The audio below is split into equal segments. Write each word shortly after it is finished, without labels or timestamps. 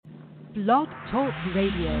Blog Talk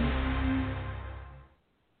Radio.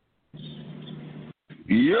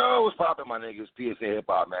 Yo, what's poppin', my niggas? PSA Hip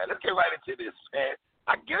Hop, man. Let's get right into this, man.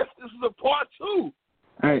 I guess this is a part two.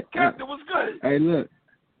 Hey, Captain, what's good? Hey,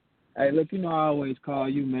 look, you know I always call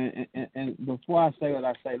you, man. And before I say what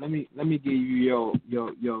I say, let me give you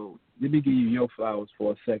your flowers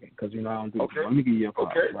for a second, because you know I don't do. Okay. Let me give you your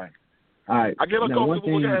flowers, okay. Right? All right. I get now, one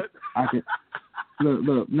thing I can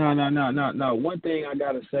look. No. One thing I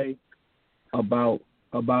gotta say about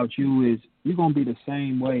you is you're gonna be the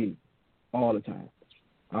same way all the time.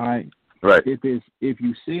 All right. Right. If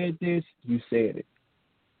you said this, you said it.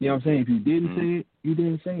 You know what I'm saying? If you didn't say it, you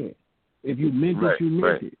didn't say it. If you meant it, you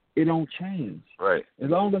meant it. It don't change. Right. As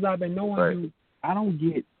long as I've been knowing you, I don't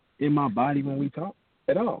get in my body when we talk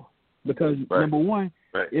at all. Because number one,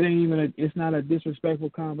 it ain't even it's not a disrespectful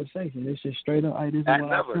conversation. It's just straight up, this is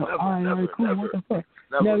what I feel. All right, cool. What the fuck?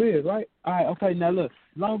 Never is, right? All right, okay. Now look,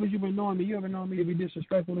 as long as you've been knowing me, you ever known me to be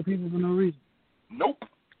disrespectful to people for no reason? Nope.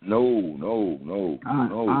 No.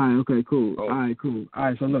 All right, okay, cool. No. All right, cool. All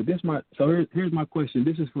right, so look, here's my question.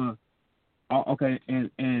 This is for okay,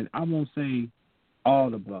 and I won't say all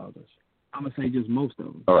the bloggers. I'm gonna say just most of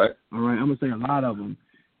them. All right. I'm gonna say a lot of them.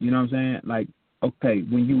 You know what I'm saying? Like, okay,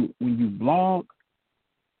 when you blog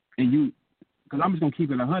and because I'm just gonna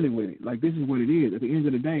keep it 100 with it. Like, this is what it is. At the end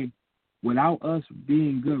of the day, without us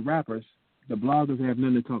being good rappers, the bloggers have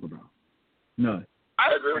nothing to talk about. None.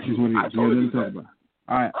 I agree with you. I totally agree with that.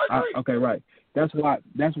 All right. Okay, right. That's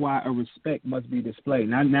why a respect must be displayed.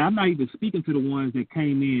 Now I'm not even speaking to the ones that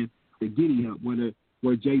came in the giddy up,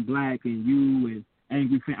 where Jay Black and you and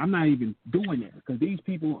Angry Fan. I'm not even doing that, because these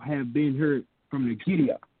people have been heard from the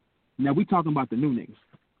giddy up. Now we talking about the new niggas.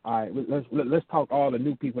 All right, let's talk all the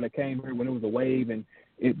new people that came here when it was a wave and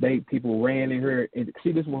people ran in here. And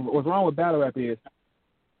see, this one, what's wrong with battle rap is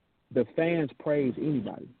the fans praise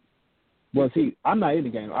anybody. Well, see, I'm not in the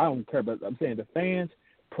game. I don't care, but I'm saying the fans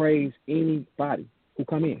praise anybody who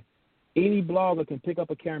come in. Any blogger can pick up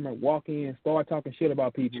a camera, walk in, start talking shit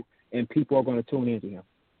about people, and people are going to tune into him.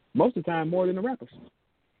 Most of the time, more than the rappers.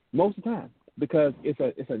 Most of the time, because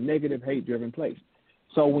it's a negative, hate-driven place.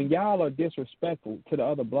 So when y'all are disrespectful to the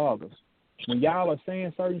other bloggers, when y'all are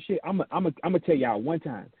saying certain shit, I'm gonna tell y'all one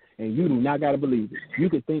time, and you do not gotta believe it. You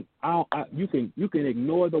can think you can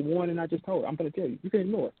ignore the warning I just told. I'm gonna tell you, you can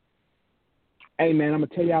ignore it. Hey man, I'm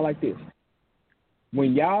gonna tell y'all like this.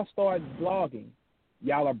 When y'all start blogging,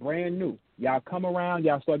 y'all are brand new. Y'all come around,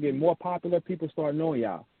 y'all start getting more popular, people start knowing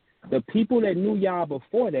y'all. The people that knew y'all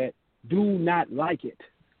before that do not like it.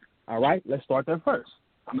 All right? Let's start there first.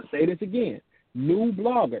 I'm going to say this again. New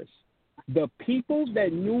bloggers, the people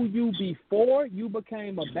that knew you before you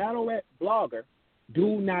became a battle rap blogger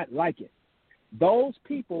do not like it. Those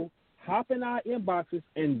people hop in our inboxes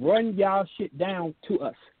and run y'all shit down to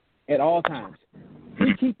us at all times.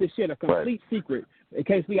 We keep this shit a complete secret in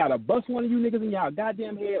case we gotta bust one of you niggas in y'all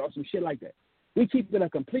goddamn head or some shit like that. We keep it a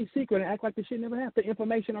complete secret and act like the shit never happened. The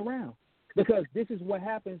information around. Because this is what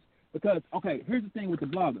happens. Because, okay, here's the thing with the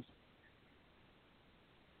bloggers.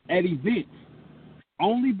 At events,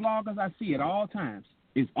 only bloggers I see at all times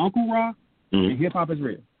is Uncle Ra and Hip Hop is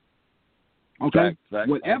Real. Okay?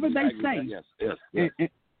 Whatever they say,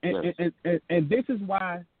 and this is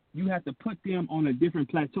why you have to put them on a different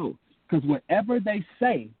plateau. Because whatever they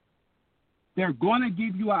say, they're going to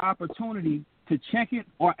give you an opportunity to check it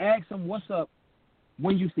or ask them what's up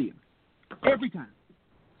when you see them. Every time.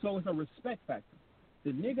 So it's a respect factor.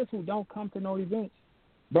 The niggas who don't come to no events,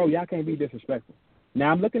 bro, y'all can't be disrespectful.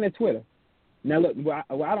 Now, I'm looking at Twitter. Now, look,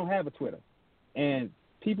 I don't have a Twitter. And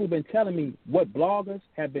people have been telling me what bloggers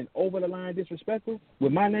have been over the line disrespectful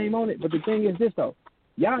with my name on it. But the thing is this, though.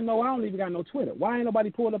 Y'all know I don't even got no Twitter. Why ain't nobody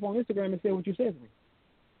pulled up on Instagram and said what you said to me?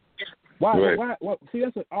 Why? See,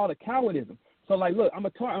 that's all the cowardism. So, like, look, I'm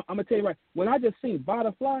gonna tell you right. When I just seen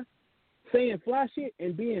Vada Fly saying fly shit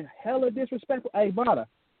and being hella disrespectful, hey, Vada,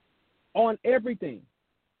 on everything.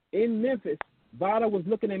 In Memphis, Vada was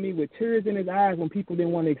looking at me with tears in his eyes when people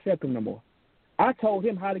didn't want to accept him no more. I told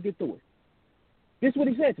him how to get through it. This is what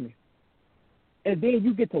he said to me. And then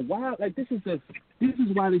you get to wild. Like, this is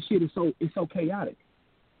why this shit is so chaotic.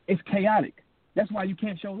 It's chaotic. That's why you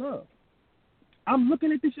can't show love. I'm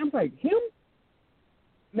looking at this shit, I'm like, him?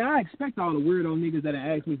 Now, I expect all the weirdo niggas that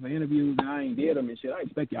ask me for interviews and I ain't did them and shit. I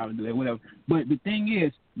expect y'all to do that, whatever. But the thing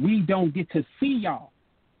is, we don't get to see y'all.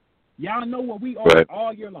 Y'all know where we are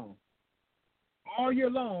all year long. All year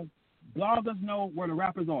long, bloggers know where the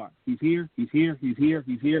rappers are. He's here. Do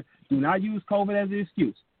not use COVID as an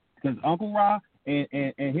excuse. Because Uncle Ra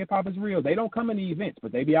and Hip Hop is Real, they don't come in the events,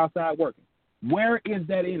 but they be outside working. Where is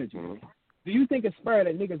that energy? Do you think it's fair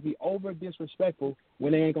that niggas be over disrespectful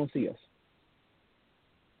when they ain't gonna see us?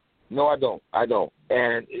 No, I don't.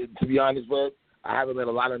 And to be honest, bro, I haven't met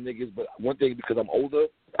a lot of niggas, but one thing, because I'm older,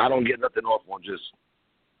 I don't get nothing off on just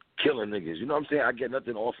killing niggas. You know what I'm saying? I get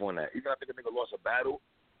nothing off on that. Even if I think a nigga lost a battle,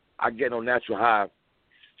 I get no natural high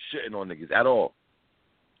shitting on niggas at all.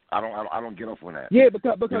 I don't get off on that. Yeah,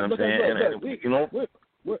 because you know what I'm saying?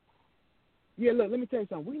 Yeah, look, let me tell you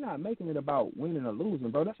something. We're not making it about winning or losing,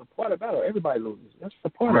 bro. That's a part of the battle. Everybody loses. That's a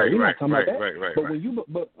part of it. We're not talking about that.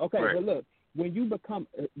 But look, when you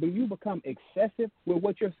become excessive with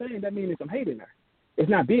what you're saying, that means there's some hate in there. It's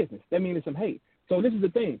not business. That means there's some hate. So this is the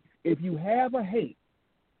thing. If you have a hate,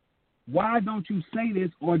 why don't you say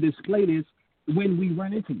this or display this when we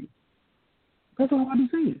run into you? That's all I'll be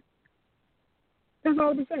saying. That's all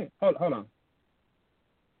I'll be saying. Hold on.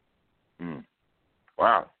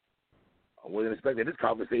 Wow. I wasn't expecting this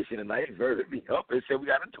conversation tonight. Verb hit me up and said we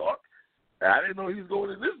got to talk. I didn't know he was going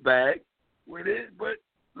in this bag with it, but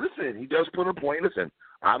listen, he does put a point. Listen,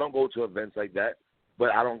 I don't go to events like that, but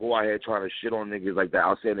I don't go out here trying to shit on niggas like that.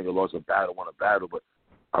 I'll say a nigga lost a battle, won a battle, but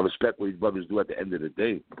I respect what these brothers do at the end of the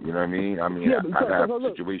day. You know what I mean? I've had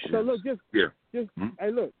situations. So look, hey,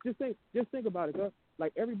 look, just think about it, bro.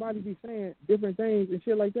 Like, everybody be saying different things and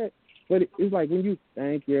shit like that, but it's like when you,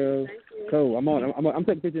 thank you. Cool, I'm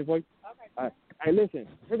taking pictures for you. Okay. Hey, listen,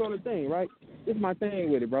 here's on the thing, right? This is my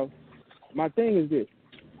thing with it, bro. My thing is this.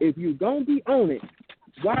 If you gonna be on it,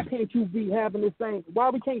 why can't you be having this thing? Why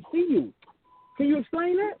we can't see you? Can you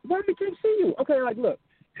explain that? Why we can't see you? Okay, like, look,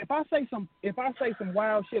 if I say some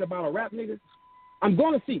wild shit about a rap nigga, I'm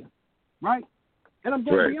gonna see him, right? And I'm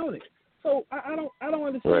gonna be on it. So I don't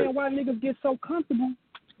understand why niggas get so comfortable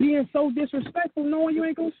being so disrespectful knowing you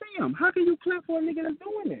ain't gonna see him. How can you clap for a nigga that's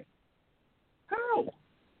doing it? How?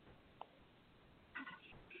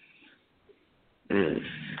 And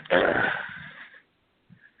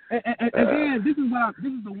again, this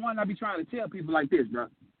is the one I be trying to tell people like this, bro.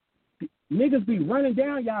 Niggas be running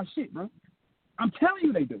down y'all shit, bro. I'm telling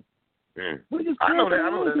you they do. We just I know that.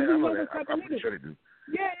 I'm sure they do.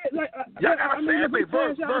 Yeah, like y'all got a fan base.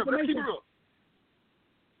 Verb, let's keep it real.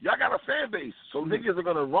 Y'all got a fan base, so niggas are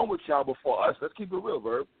gonna run with y'all before us. Let's keep it real,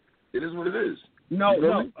 Verb. It is what it is. No,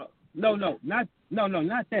 not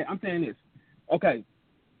that. I'm saying this. Okay.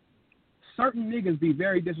 Certain niggas be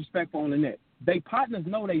very disrespectful on the net. They partners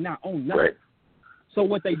know they not on nothing. Right. So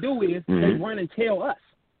what they do is they run and tell us,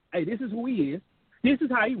 hey, this is who he is. This is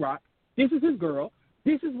how he rock. This is his girl.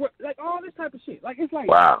 This is what, like, all this type of shit. Like, it's like,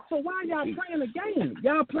 wow. So why y'all playing a game?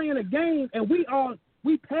 Y'all playing a game, and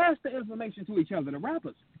we pass the information to each other, the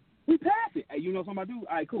rappers. We pass it. Hey, you know something I do?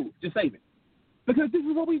 All right, cool. Just save it. Because this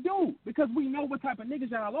is what we do. Because we know what type of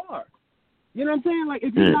niggas y'all are. You know what I'm saying? Like,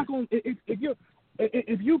 if you're not going,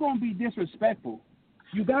 if you're gonna be disrespectful,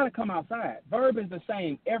 you gotta come outside. Verb is the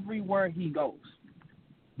same everywhere he goes.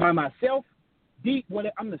 By myself, deep,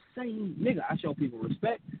 I'm the same nigga. I show people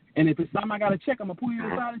respect, and if it's something I gotta check, I'm gonna pull you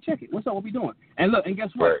aside and check it. What's up? What we doing? And look, and guess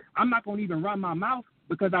what? I'm not gonna even run my mouth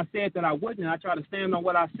because I said that I wouldn't, and I try to stand on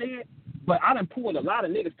what I said. But I done pulled a lot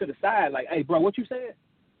of niggas to the side, like, hey, bro, what you said?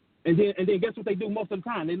 And then guess what they do most of the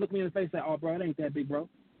time? They look me in the face and say, oh, bro, it ain't that big, bro.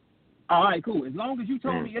 All right, cool. As long as you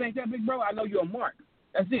told me it ain't that big, bro, I know you're a mark.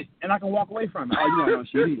 That's it. And I can walk away from it. Oh, you don't know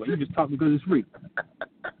shit anyway. You just talking because it's free.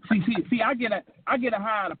 See, I get a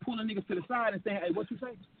high to pull the niggas to the side and say, hey, what you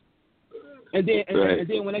say? And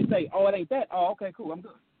then when they say, oh, it ain't that, oh, okay, cool, I'm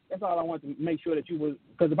good. That's all I want to make sure that you was,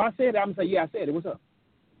 because if I said it, I'm going to say, yeah, I said it. What's up?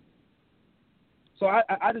 So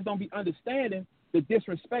I just don't be understanding the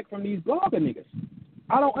disrespect from these blogger niggas.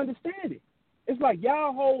 I don't understand it. It's like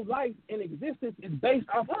y'all whole life and existence is based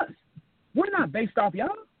off us. We're not based off y'all.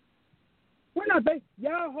 We're not based.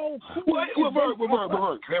 Y'all whole. Wait, can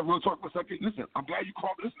I real talk for a second? Listen, I'm glad you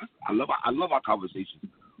called this. I love our conversations.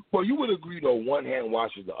 Well, you would agree though, one hand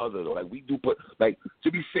washes the other though. Like we do put, like,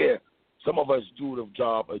 to be fair, some of us do the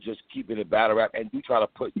job of just keeping it battle rap and do try to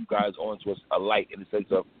put you guys onto a light in the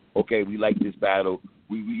sense of, okay, we like this battle.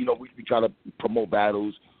 We try to promote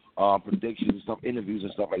battles, predictions and stuff, interviews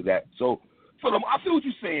and stuff like that. So for them, I feel what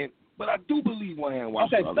you're saying, but I do believe one hand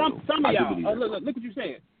washes the other. Okay, some of y'all. Look what you're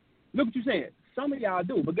saying. Look what you're saying. Some of y'all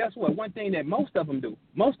do, but guess what? One thing that most of them do,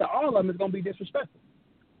 most of all of them is gonna be disrespectful.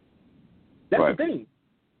 That's right. The thing.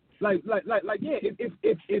 Like, yeah.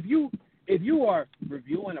 If you are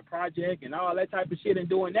reviewing a project and all that type of shit and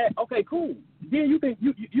doing that, okay, cool. Then you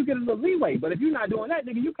get a little leeway. But if you're not doing that,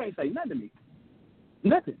 nigga, you can't say nothing to me.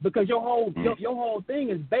 Nothing, because your whole thing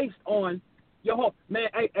is based on your whole man.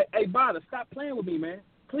 Hey, Bada, stop playing with me, man.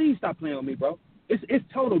 Please stop playing with me, bro. It's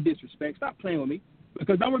total disrespect. Stop playing with me.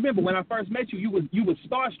 Because don't remember when I first met you, you was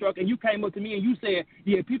starstruck and you came up to me and you said,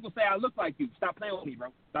 "Yeah, people say I look like you. Stop playing with me, bro.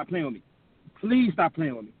 Stop playing with me. Please stop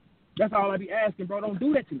playing with me." That's all I be asking, bro. Don't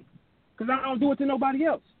do that to me, because I don't do it to nobody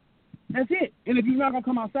else. That's it. And if you're not gonna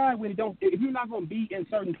come outside with it, if you're not gonna be in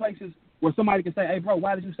certain places where somebody can say, "Hey, bro,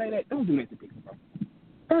 why did you say that?" Don't do that to people, bro.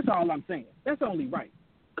 That's all I'm saying. That's only right.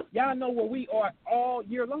 Y'all know where we are all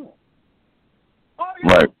year long. All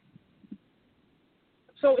year long.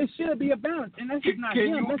 So it should be a balance, and that's just not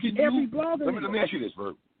him. That's every blogger. Let me ask you this,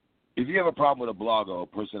 Verb. If you have a problem with a blogger or a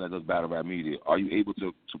person that does battle rap media, are you able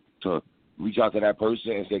to reach out to that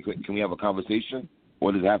person and say, "Can we have a conversation?"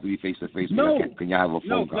 Or does it have to be face to face? No. Can you have a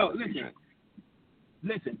phone conversation?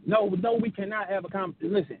 Listen. No, we cannot have a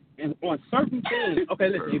conversation. Listen, and on certain things, okay.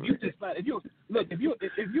 Listen, if you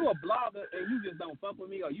a blogger and you just don't fuck with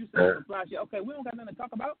me or you say some fly shit, okay, we don't got nothing to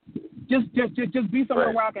talk about. Just be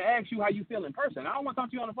somewhere where I can ask you how you feel in person. I don't want to talk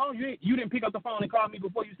to you on the phone. You didn't pick up the phone and call me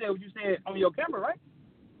before you said what you said on your camera, right?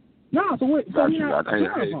 No, so we're not on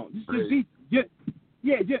the phone.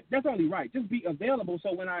 That's only right. Just be available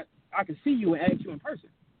so when I can see you and ask you in person.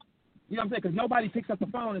 You know what I'm saying? Because nobody picks up the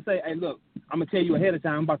phone and say, "Hey, look, I'm going to tell you ahead of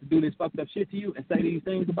time I'm about to do this fucked up shit to you and say these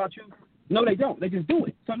things about you." No, they don't. They just do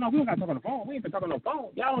it. So, no, we don't got to talk on the phone. We ain't been talking on the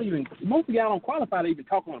phone. Most of y'all don't qualify to even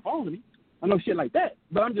talk on the phone to me. I know shit like that.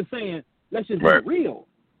 But I'm just saying, let's just be real.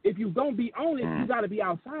 If you going to be on it, you got to be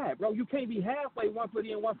outside, bro. You can't be halfway, 1 foot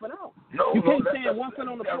in, 1 foot out. You can't stand 1 foot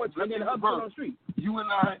on the porch and then the other foot on the street. You and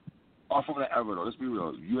I are from the era, though. Let's be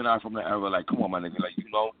real. You and I are from the era, like, come on, my nigga. Like,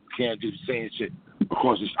 can't just saying shit. Of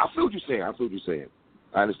course, I feel what you're saying. I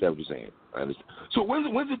understand what you're saying. I understand. So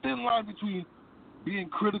when's the thin line between being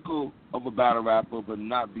critical of a battle rapper but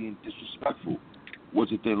not being disrespectful?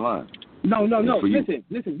 What's the thin line? No. Listen.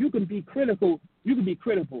 You can be critical. You can be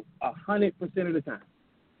critical 100% of the time.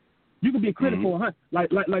 You can be critical.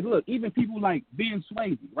 Like look, even people like Ben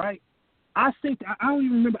Swayze, right? I don't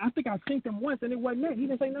even remember. I think I synced him once and it wasn't that. He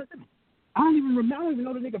didn't say nothing to me. I don't even remember. I don't even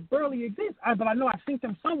know the nigga barely exists. But I know I synced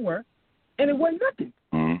him somewhere and it wasn't nothing.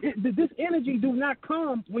 This energy do not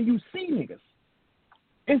come when you see niggas.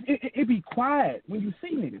 It be quiet when you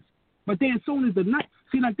see niggas. But then as soon as the night,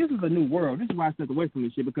 like this is a new world. This is why I stepped away from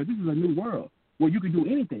this shit, because this is a new world where you can do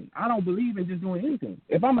anything. I don't believe in just doing anything.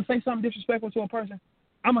 If I'm going to say something disrespectful to a person,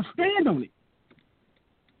 I'm going to stand on it.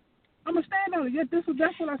 Yeah, that's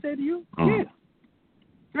what I said to you. Yeah.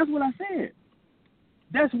 That's what I said.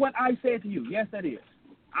 That's what I said to you. Yes, that is.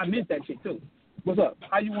 I meant that shit too. What's up?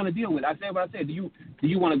 How you want to deal with it? I said what I said. Do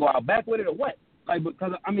you want to go out back with it or what? Like,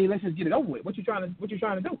 because let's just get it over with. What you trying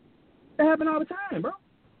to do? That happen all the time, bro.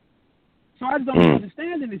 So I just don't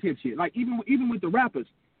understand this hip shit. Like even with the rappers,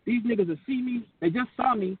 these niggas will see me. They just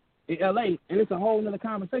saw me in LA, and it's a whole nother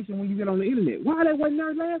conversation when you get on the internet. Why that wasn't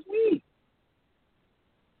there last week?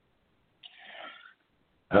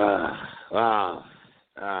 Why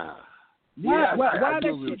that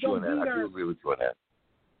shit don't be there? I do agree with you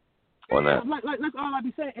on that. Like that's all I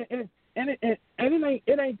be saying. And it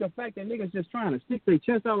ain't the fact that niggas just trying to stick their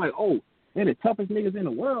chest out like, oh, they're the toughest niggas in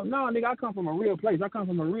the world. No, nigga, I come from a real place.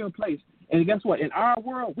 And guess what? In our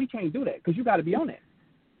world, we can't do that because you got to be on that.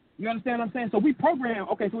 You understand what I'm saying? So we program,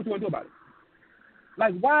 okay, so what you want to do about it?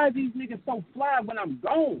 Like, why are these niggas so fly when I'm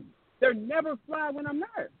gone? They're never fly when I'm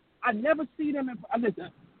there. I never see them. Listen,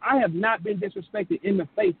 I have not been disrespected in the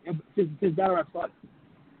face since battle rap started.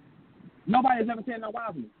 Nobody has ever said no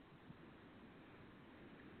wild to me.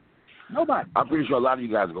 Nobody. I'm pretty sure a lot of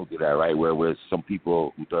you guys go through that, right? Where some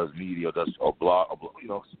people who does media or blog,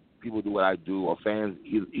 people do what I do, or fans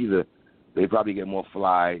either they probably get more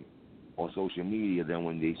fly on social media than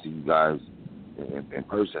when they see you guys in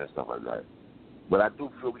person and stuff like that. But I do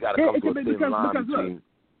feel we got to come to a thin line between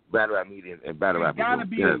battle rap media and battle rap. Gotta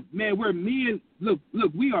be, man. We're men. Look.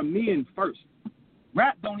 We are men first.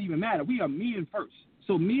 Rap don't even matter. We are men first.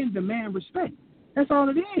 So men demand respect. That's all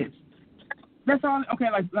it is. That's all. Okay,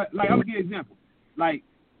 like I'm gonna give you an example. Like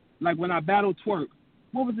when I battled Twerk,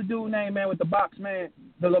 what was the dude name, man, with the box, man?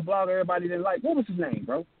 The little blogger everybody didn't like. What was his name,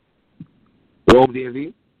 bro? Rome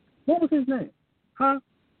DMV. What was his name? Huh?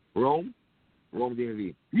 Rome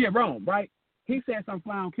DMV. Yeah, Rome, right? He said something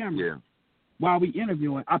fly on camera. Yeah. While we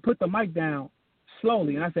interviewing, I put the mic down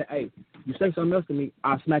slowly, and I said, hey, you say something else to me,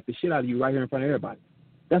 I'll smack the shit out of you right here in front of everybody.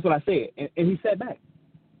 That's what I said. And he sat back.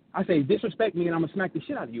 I said, disrespect me, and I'm going to smack the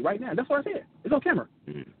shit out of you right now. That's what I said. It's on camera.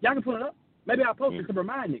 Y'all can pull it up. Maybe I'll post it to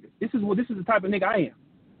remind niggas. This is the type of nigga I am.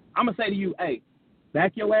 I'm going to say to you, hey,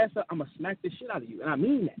 back your ass up. I'm going to smack the shit out of you. And I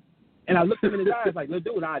mean that. And I looked him in his eyes like,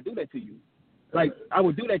 little dude, I'll do that to you. Like, I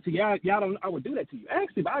would do that to you. Y'all don't, I would do that to you.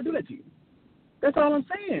 Actually, but I'll do that to you. That's all I'm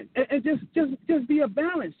saying. And just be a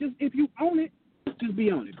balance. Just if you own it, just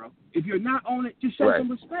be on it, bro. If you're not on it, just show some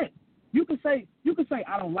respect. You can say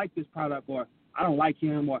I don't like this product, or I don't like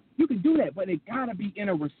him, or you can do that, but it gotta be in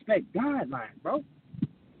a respect guideline, bro.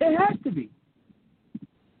 It has to be.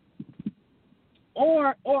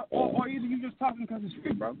 Or either you just talking because it's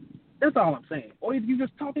free, bro. That's all I'm saying. Or either you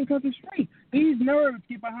just talking because it's free. These nerds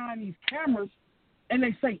get behind these cameras and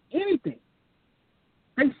they say anything.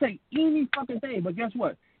 They say any fucking thing. But guess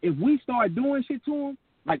what? If we start doing shit to them,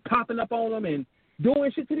 like popping up on them and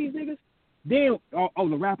doing shit to these niggas, then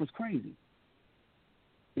the rapper's crazy.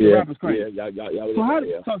 The rapper's crazy. Yeah. So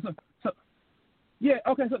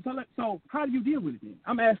how do you deal with it then?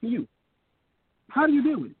 I'm asking you. How do you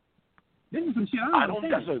deal with it? This is some shit I don't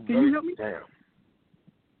understand. Can you help me? Damn.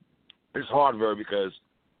 It's hard, Verb, because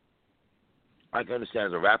I can understand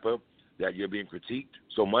as a rapper that you're being critiqued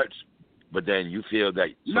so much, but then you feel that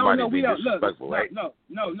somebody's being disrespectful, right? No.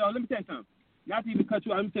 Let me tell you something. Not to even cut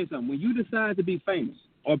you out. Let me tell you something. When you decide to be famous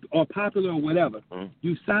or popular or whatever,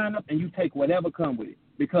 you sign up and you take whatever comes with it.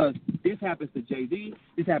 Because this happens to Jay-Z,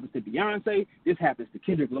 this happens to Beyonce, this happens to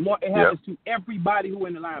Kendrick Lamar. It happens to everybody who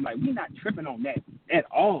in the limelight. We're not tripping on that at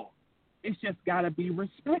all. It's just got to be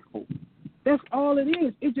respectful. That's all it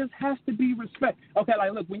is. It just has to be respect. Okay,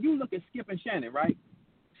 like, look, when you look at Skip and Shannon, right?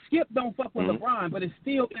 Skip don't fuck with LeBron, but it's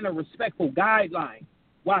still in a respectful guideline.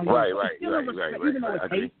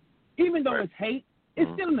 Even though it's hate,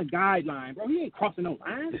 it's still in the guideline, bro. He ain't crossing no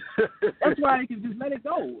lines. That's why he can just let it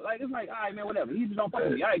go. Like, it's like, all right, man, whatever. He just don't fuck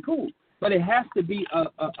with me. All right, cool. But it has to be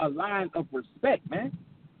a line of respect, man.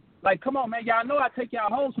 Like, come on, man. Y'all know I take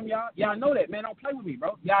y'all hoes from y'all. Y'all know that, man. Don't play with me,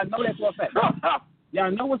 bro. Y'all know that for a fact.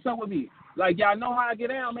 Y'all know what's up with me. Like, y'all know how I get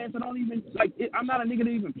down, man. So don't even, like, I'm not a nigga to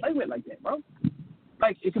even play with like that, bro.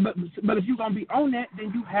 Like, but if you're going to be on that,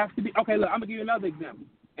 then you have to be. Okay, look, I'm going to give you another example.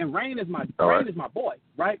 And Rain is my boy,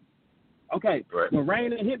 right? Okay. Right. When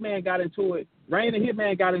Rain and Hitman got into it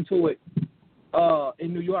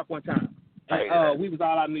in New York one time. And we was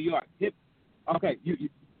all out in New York. Okay, you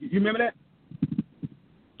remember that?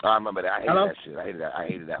 I remember that. I hated that shit. I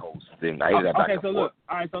hated that whole thing. I hated that back and forth.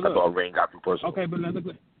 I thought Rain got too personal. Okay, but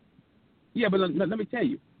look. Yeah, but let me tell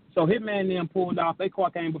you. So Hitman then pulled off. Their car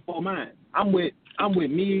came before mine. I'm with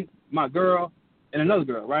me, my girl, and another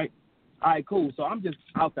girl, right? All right, cool. So I'm just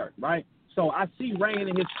out there, right? So I see Rain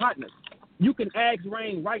and his partners. You can ask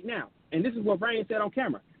Rain right now, and this is what Rain said on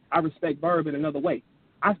camera. I respect Verb in another way.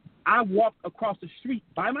 I walked across the street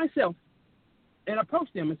by myself and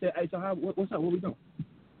approached them and said, "Hey, so what's up? What we doing?"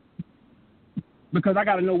 Because I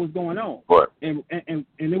got to know what's going on. What? And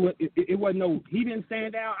it wasn't no, he didn't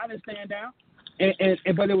stand down, I didn't stand down.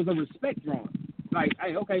 But it was a respect drawn. Like,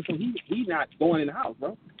 hey, okay, so he's not going in the house,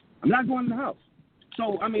 bro. I'm not going in the house.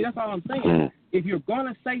 So, I mean, that's all I'm saying. If you're going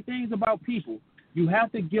to say things about people, you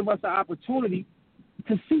have to give us an opportunity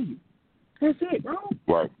to see you. That's it, bro.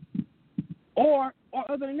 Right. Or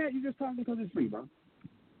other than that, you're just talking because it's free, bro.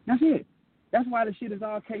 That's it. That's why the shit is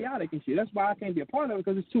all chaotic and shit. That's why I can't be a part of it,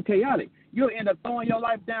 because it's too chaotic. You'll end up throwing your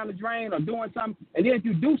life down the drain or doing something, and then if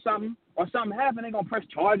you do something or something happens, they're going to press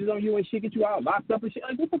charges on you and shit, get you all locked up and shit.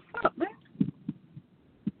 Like, what the fuck, man?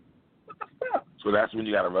 What the fuck? So that's when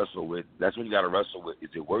you got to wrestle with. Is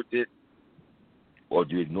it worth it, or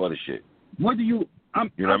do you ignore the shit? What do you?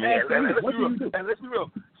 You know what I mean? And let's be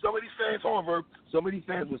real. Some of these fans, some of these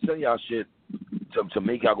fans will send y'all shit to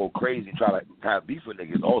make y'all go crazy and try to have beef with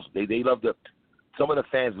niggas. Also, they love some of the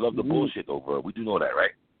fans love the bullshit over. We do know that,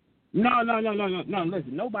 right? No.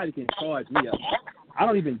 Listen, nobody can charge me up. I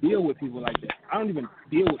don't even deal with people like that. I don't even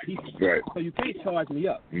deal with people. Right. So you can't charge me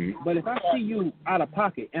up. Mm-hmm. But if I see you out of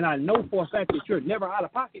pocket, and I know for a fact that you're never out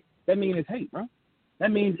of pocket, that means it's hate, bro.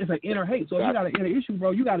 That means it's an inner hate. So if you got an inner issue,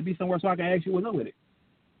 bro, you got to be somewhere so I can ask you what's up with it.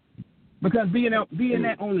 Because being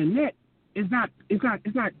that on the net, it's not. You're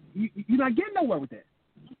not getting nowhere with that.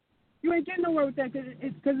 You ain't getting nowhere with that because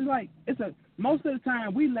it's like most of the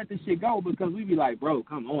time we let this shit go because we be like, bro,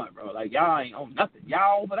 come on, bro, like y'all ain't on nothing,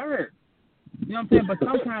 y'all over there. You know what I'm saying? But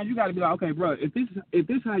sometimes you got to be like, okay, bro, if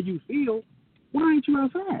this how you feel, why ain't you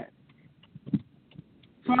outside?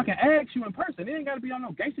 So I can ask you in person. It ain't got to be on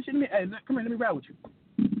no gangster shit. Hey, come here, let me ride with you.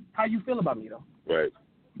 How you feel about me though? Right.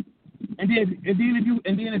 And then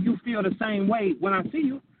if you feel the same way when I see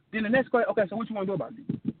you, then the next question, okay, so what you want to do about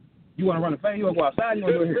it? You want to run a fan? You want to go outside? You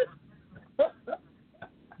want to do it here?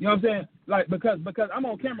 You know what I'm saying? Like because I'm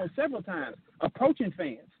on camera several times approaching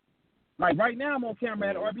fans. Like right now I'm on camera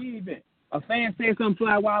at an RB event. A fan said something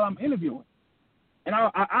fly while I'm interviewing, and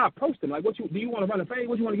I approached him like, do you want to run a fade?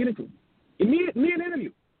 What you want to get into? Immediate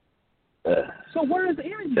interview. So where is the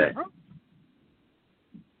energy, bro?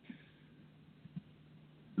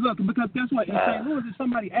 Look, because guess what? In St. Louis, if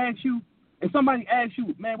somebody asks you, If somebody asks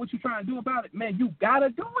you, man, what you trying to do about it, man, you gotta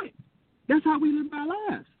do it. That's how we live our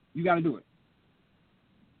lives. You gotta do it.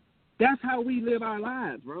 That's how we live our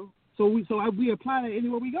lives, bro. So we apply that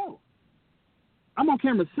anywhere we go. I'm on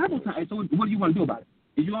camera several times. So what do you want to do about it?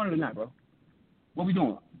 Is you on it or not, bro? What we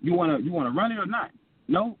doing? You wanna run it or not?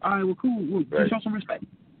 No? All right, well, cool. Well, show some respect.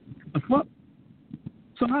 The fuck?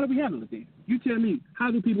 So how do we handle it then? You tell me,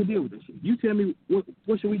 how do people deal with this shit? You tell me,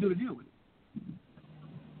 what should we do to deal with it?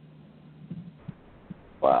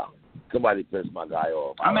 Wow. Somebody pissed my guy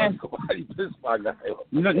off. Somebody pissed my guy off.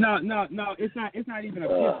 No. It's not even a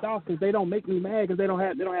pissed off because they don't make me mad because they don't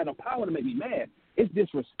have no power to make me mad. It's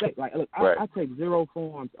disrespect. Like, look, I take zero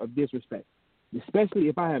forms of disrespect, especially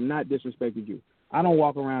if I have not disrespected you. I don't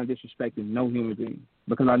walk around disrespecting no human being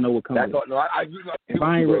because I know what comes. No, I agree with you.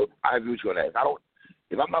 I agree with you on that.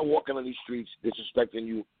 If I'm not walking on these streets disrespecting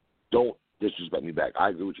you, don't disrespect me back. I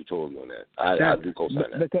agree with you totally on that. I do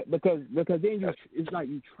co-sign that. Because then it's like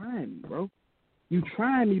you trying me, bro. You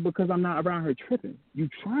trying me because I'm not around here tripping. You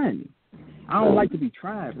trying me. I don't like to be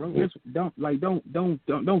tried, bro. Just don't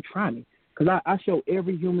try me. Because I show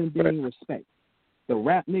every human being respect. The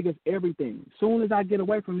rap niggas, everything. Soon as I get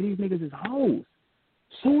away from these niggas, is hoes.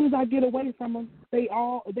 Soon as I get away from them, they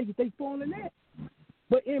fall in the net.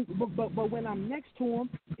 But when I'm next to them,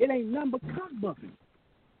 it ain't nothing but cock bucking.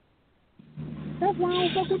 That's why I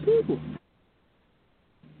don't fuck with people.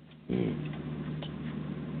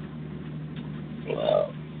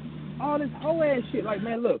 Wow. All this whole ass shit, like,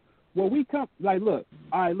 man, look, we come, like, look,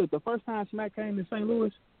 all right, look, the first time Smack came to St.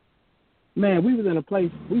 Louis, man, we was in a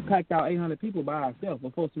place, we packed out 800 people by ourselves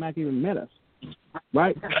before Smack even met us,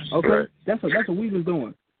 right? Okay, right. That's what we was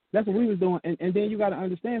doing. That's what we was doing, and then you got to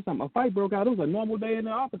understand something. A fight broke out. It was a normal day in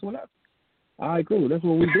the office, whatever. All right, cool. That's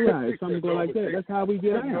what we do out here. Something go like that. That's how we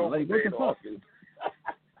get out. Like, what the fuck?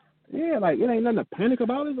 Yeah, like, it ain't nothing to panic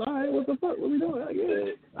about. It's all right, what the fuck? What we doing? Like,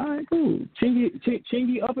 yeah. All right, cool.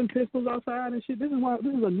 Chingy up in pistols outside and shit. This is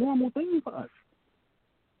a normal thing for us.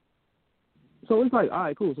 So it's like, all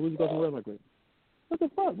right, cool. So we just go somewhere like that. What the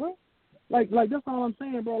fuck, bro? Like that's all I'm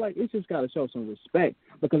saying, bro. Like, it's just got to show some respect.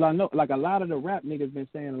 Because I know, like, a lot of the rap niggas been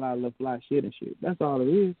saying a lot of little fly shit and shit. That's all it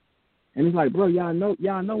is. And it's like, bro, y'all know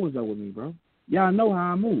what's up with me, bro. Y'all know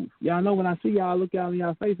how I move. Y'all know when I see y'all, look y'all in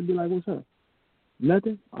y'all face and be like, what's up?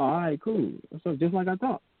 Nothing? Oh, all right, cool. So just like I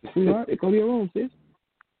thought. Sweetheart, go to your room, sis.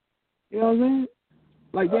 You know what I'm saying?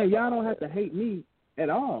 Like, yeah, y'all don't have to hate me at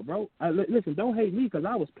all, bro. Listen, don't hate me because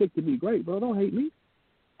I was picked to be great, bro. Don't hate me.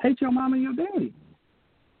 Hate your mom and your daddy.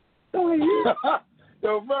 Don't hate me.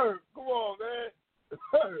 Yo, Verb, come on, man.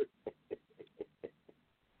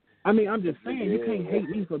 I mean, I'm just saying, you can't hate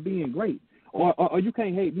me for being great. Or you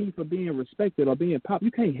can't hate me for being respected or being pop.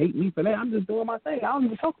 You can't hate me for that. I'm just doing my thing. I don't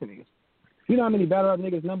even talk to niggas. You know how many battle rap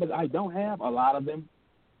niggas numbers I don't have? A lot of them.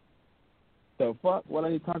 So fuck, what I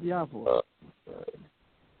need to talk to y'all for?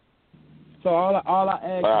 So all I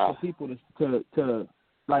ask is for people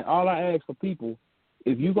all I ask for people,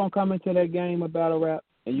 if you gonna come into that game of battle rap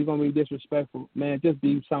and you're gonna be disrespectful, man, just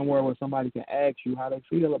be somewhere where somebody can ask you how they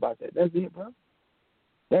feel about that. That's it, bro.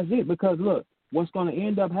 That's it. Because look, what's gonna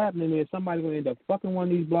end up happening is somebody's gonna end up fucking one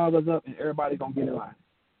of these bloggers up and everybody's gonna get in line.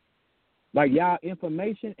 Like, y'all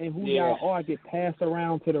information and who y'all are get passed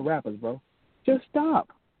around to the rappers, bro. Just stop.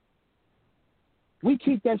 We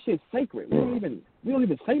keep that shit sacred. We don't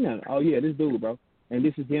even say nothing. Oh yeah, this dude, bro. And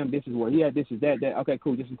this is him, this is where he at, this is that. Okay,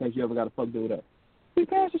 cool, just in case you ever got to fuck dude up. We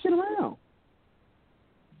pass the shit around.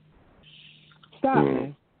 Stop,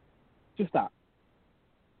 man. Just stop.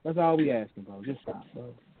 That's all we asking, bro. Just stop,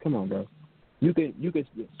 bro. Come on, bro. You can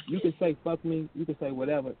say fuck me, you can say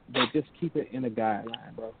whatever, but just keep it in a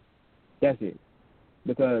guideline, bro. That's it.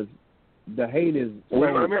 Because the hate is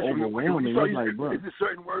overwhelming. It's like, bro. Is there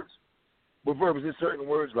certain words? But Verb, is there certain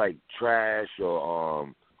words like trash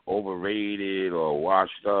or overrated or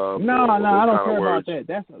washed up? No, I don't care about that.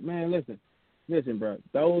 That's man. Listen, bro.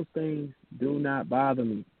 Those things do not bother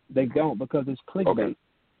me. They don't because it's clickbait. Okay.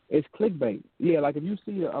 It's clickbait. Yeah, like if you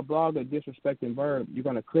see a blogger disrespecting Verb, you're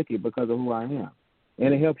gonna click it because of who I am,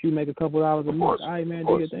 and it helps you make a couple $1 a month. All right, man,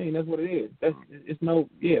 do your thing. That's what it is. Verb.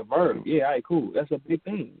 Yeah, all right, cool. That's a big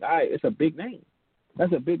thing. All right, it's a big name.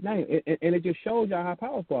 That's a big name, and it just shows y'all how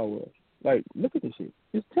powerful I was. Like, look at this shit.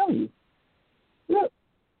 Just tell you. Look,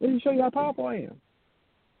 let me show you how powerful I am.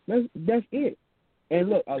 That's it. And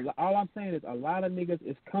look, all I'm saying is a lot of niggas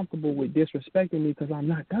is comfortable with disrespecting me because I'm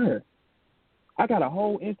not there. I got a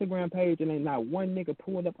whole Instagram page and ain't not one nigga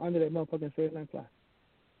pulled up under that motherfucking and said nothing fly.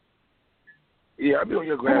 Yeah, I be on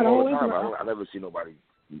your gram all the time. I never see nobody.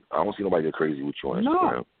 I don't see nobody get crazy with you on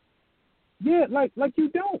Instagram. No. Yeah, like you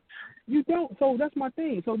don't. You don't. So that's my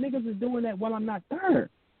thing. So niggas is doing that while I'm not there.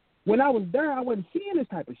 when I was there, I wasn't seeing this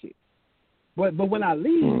type of shit. But when I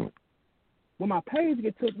leave, when my page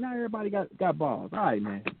get took, now everybody got balls. All right,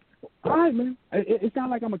 man. It's not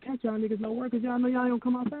like I'm going to catch y'all niggas nowhere because y'all know y'all ain't going to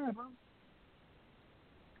come outside, bro.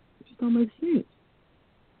 It just don't make sense.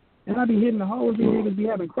 And I be hitting the hoes these niggas be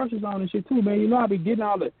having crushes on and shit too, man. You know I be getting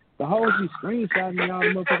all the hoes be screenshotting me all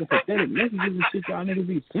the motherfucking pathetic messages and shit y'all niggas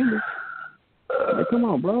be sending. Like, come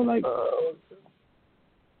on, bro. Like,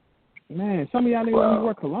 man, some of y'all niggas don't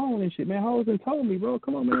wear cologne and shit, man. Hoes done told me, bro.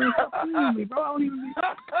 Come on, man. Stop playing me, bro. I don't even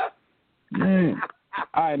be... Man.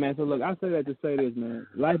 All right, man. So, look, I say that to say this, man.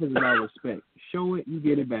 Life is about respect. Show it, you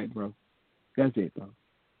get it back, bro. That's it, bro.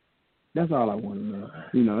 That's all I wanted, man.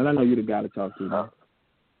 You know, and I know you're the guy to talk to, man.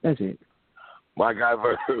 That's it. My guy,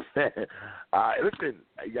 verb, man. Listen,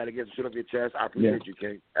 you got to get some shit off your chest. I appreciate you,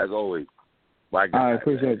 King, as always. My guy. I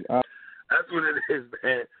appreciate you. That's what it is,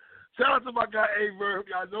 man. Shout out to my guy, A-Verb.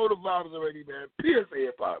 Y'all know the vibes already, man. PSA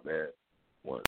Hip Hop, man.